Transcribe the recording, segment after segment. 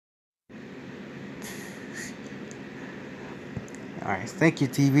Alright, thank you,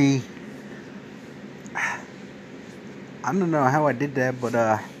 TV. I don't know how I did that, but,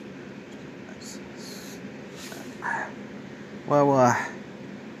 well,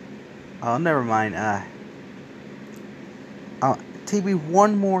 oh, never mind. Uh, TV,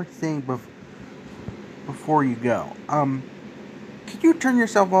 one more thing before you go. Could you turn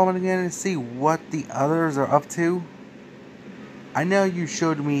yourself on again and see what the others are up to? I know you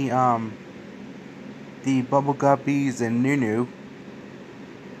showed me, the Bubble Guppies and Nunu.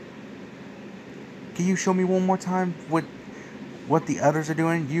 Can you show me one more time what the others are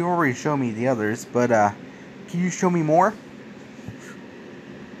doing? You already showed me the others, but, can you show me more?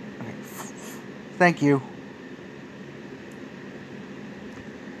 Okay. Thank you.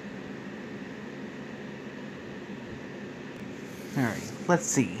 Alright, let's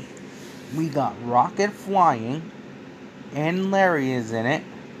see. We got Rocket flying, and Larry is in it.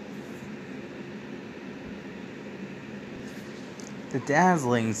 The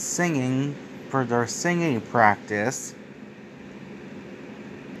Dazzling singing for their singing practice.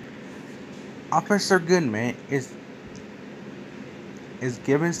 Officer Goodman is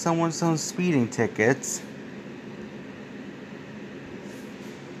giving someone some speeding tickets.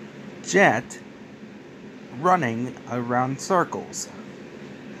 Jet running around circles.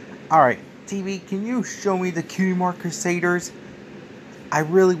 Alright, TV, can you show me the Cutie Mark Crusaders? I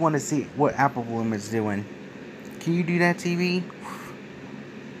really want to see what Apple Bloom is doing. Can you do that, TV?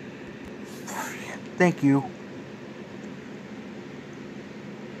 Thank you.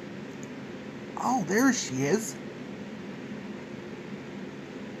 Oh, there she is.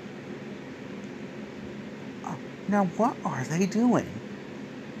 Now, what are they doing?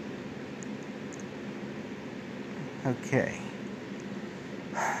 Okay.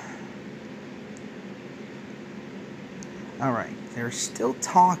 Alright, they're still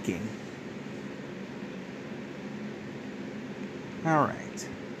talking. Alright.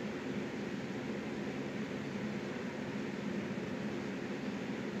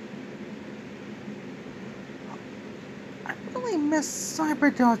 I really miss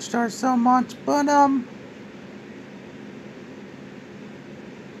Cyber Dodge Star so much, but, oh,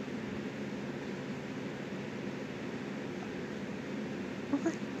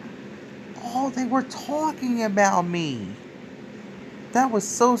 they were talking about me. That was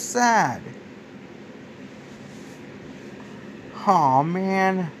so sad. Aw,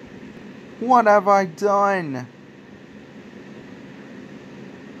 man. What have I done?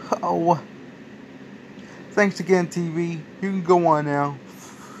 Oh. Thanks again, TV. You can go on now.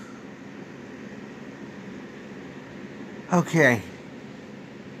 Okay.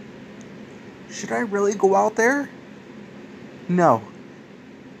 Should I really go out there? No.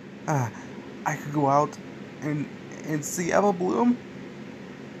 I could go out and see Apple Bloom?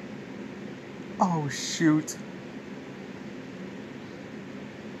 Oh, shoot.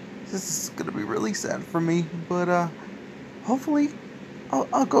 This is gonna be really sad for me, but, hopefully,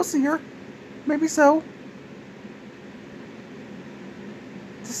 I'll go see her. Maybe so.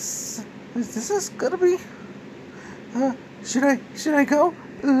 This is gonna be, should I go?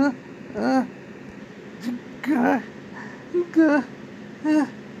 G-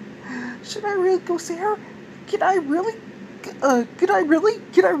 should I really go see her? Can I really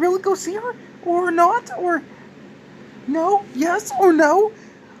go see her? Or not? Or, no? Yes or no?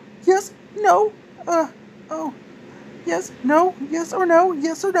 Yes, no, oh, yes, no, yes or no,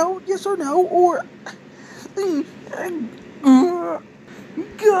 yes or no, yes or no, or,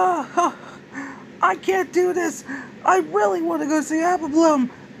 I can't do this. I really want to go see Apple Bloom.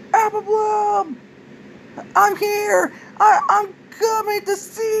 Apple Bloom, I'm here. I'm coming to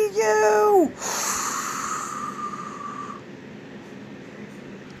see you.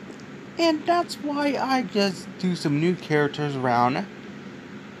 And that's why I just do some new characters around.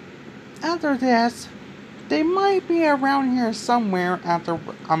 After this, they might be around here somewhere after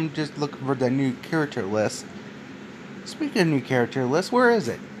I'm just looking for the new character list. Speaking of new character list, where is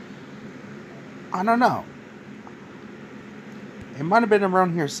it? I don't know. It might have been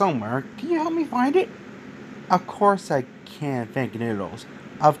around here somewhere. Can you help me find it? Of course I can, Thank Noodles.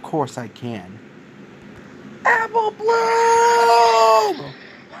 Of course I can. Apple Bloom!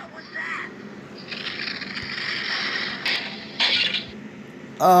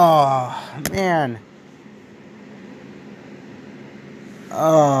 Oh, man.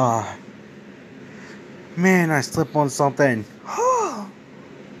 Oh. Man, I slipped on something.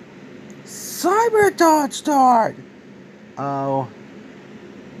 Cyber Dodge Start! Oh.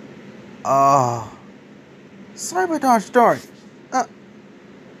 Oh. Cyber Dodge Start!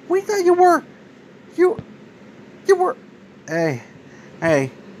 We thought you were... You were... Hey.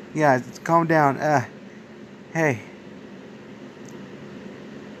 Yeah, calm down. Hey.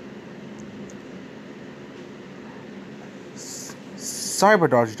 Cyber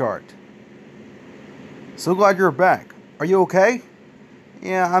Dodge Dart. So glad you're back. Are you okay?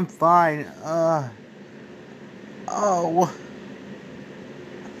 Yeah, I'm fine. Oh.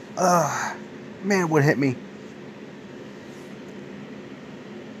 Man, what hit me?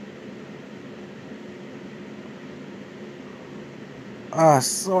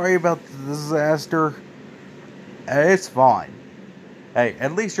 Sorry about the disaster. It's fine. Hey,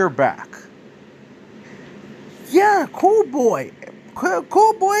 at least you're back. Yeah, cool boy.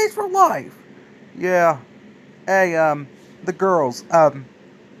 Cool boys for life. Yeah. Hey, the girls, the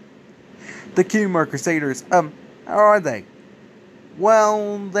Kumar Crusaders, how are they?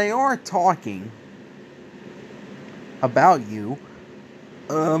 Well, they are talking about you.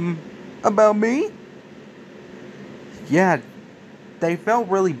 About me? Yeah, they felt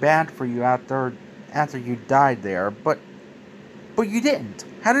really bad for you after you died there, but you didn't.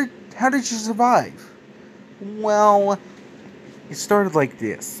 How did you survive? Well, it started like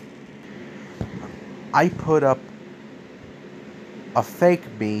this. I put up a fake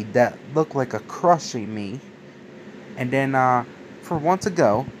me that looked like a crushy me, and then for once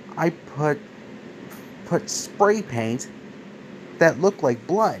ago, I put spray paint that looked like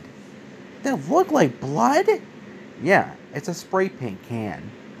blood. That looked like blood? Yeah, it's a spray paint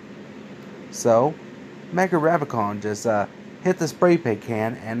can. So, Mega Rabicon just hit the spray paint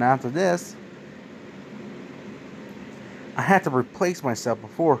can, and after this, I had to replace myself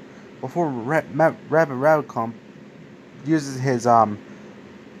before Rabbit Rabicon uses his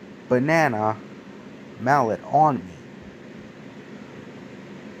banana mallet on me.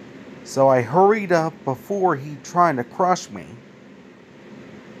 So I hurried up before he tried to crush me.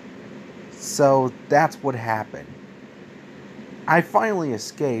 So that's what happened. I finally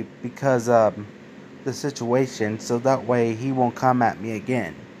escaped because of the situation, so that way he won't come at me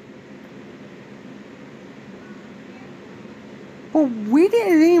again. But we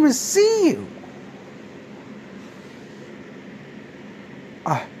didn't even see you.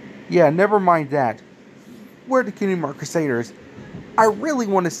 Yeah, never mind that. We're the Kingdom Hearts Crusaders. I really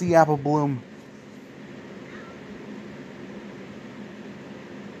want to see Apple Bloom.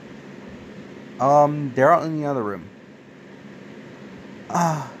 They're out in the other room.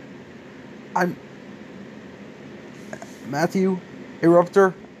 I'm... Matthew,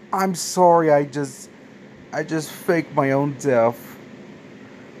 Eruptor, I'm sorry I just faked my own death.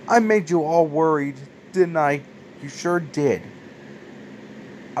 I made you all worried, didn't I? You sure did.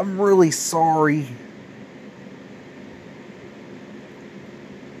 I'm really sorry.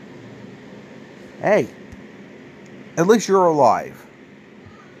 Hey, at least you're alive.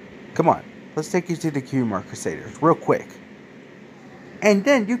 Come on, let's take you to the Kumar Crusaders real quick. And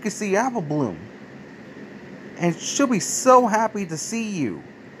then you can see Apple Bloom. And she'll be so happy to see you.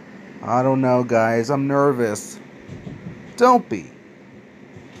 I don't know, guys. I'm nervous. Don't be.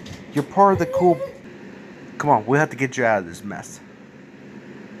 You're part of the cool... Come on, we have to get you out of this mess.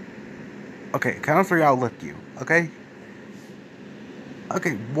 Okay, count of three, I'll lift you. Okay?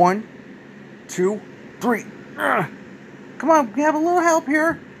 Okay, 1, 2, 3. Come on, we have a little help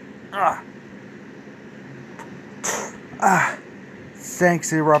here.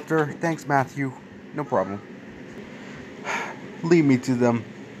 Thanks, Eruptor. Thanks, Matthew. No problem. Lead me to them.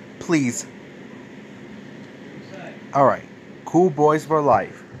 Please. Alright. Cool boys for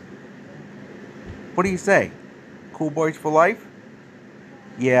life. What do you say? Cool boys for life?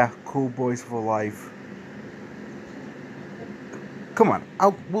 Yeah, cool boys for life. Come on,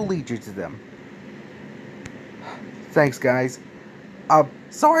 we'll lead you to them. Thanks, guys.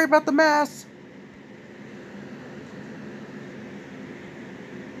 Sorry about the mess.